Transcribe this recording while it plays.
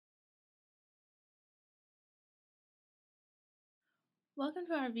Welcome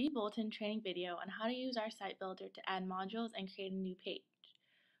to our vBulletin training video on how to use our site builder to add modules and create a new page.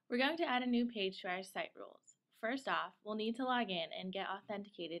 We're going to add a new page to our site rules. First off, we'll need to log in and get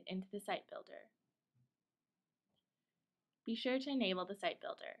authenticated into the site builder. Be sure to enable the site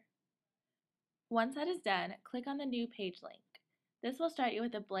builder. Once that is done, click on the new page link. This will start you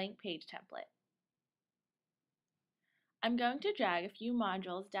with a blank page template. I'm going to drag a few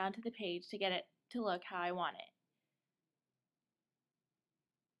modules down to the page to get it to look how I want it.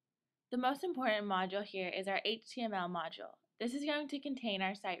 The most important module here is our HTML module. This is going to contain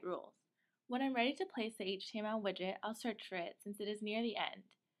our site rules. When I'm ready to place the HTML widget, I'll search for it since it is near the end.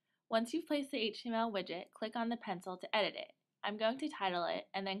 Once you've placed the HTML widget, click on the pencil to edit it. I'm going to title it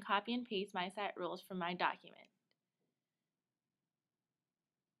and then copy and paste my site rules from my document.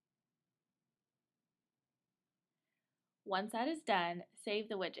 Once that is done, save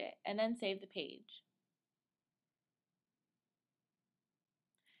the widget and then save the page.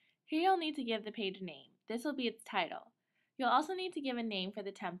 Here you'll need to give the page a name. This will be its title. You'll also need to give a name for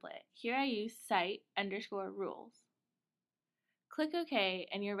the template. Here I use site_rules. Click OK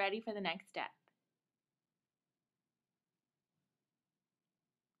and you're ready for the next step.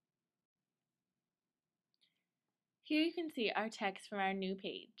 Here you can see our text from our new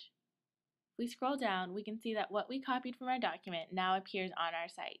page. If we scroll down, we can see that what we copied from our document now appears on our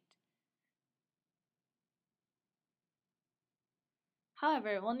site.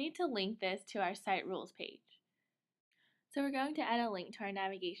 However, we'll need to link this to our site rules page. So we're going to add a link to our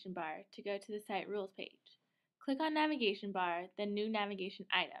navigation bar to go to the site rules page. Click on navigation bar, then new navigation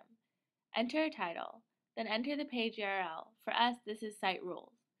item. Enter a title, then enter the page URL. For us, this is site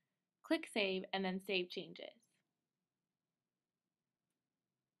rules. Click save and then save changes.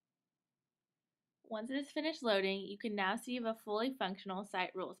 Once it is finished loading, you can now see a fully functional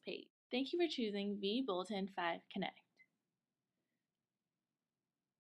site rules page. Thank you for choosing vBulletin 5 Connect.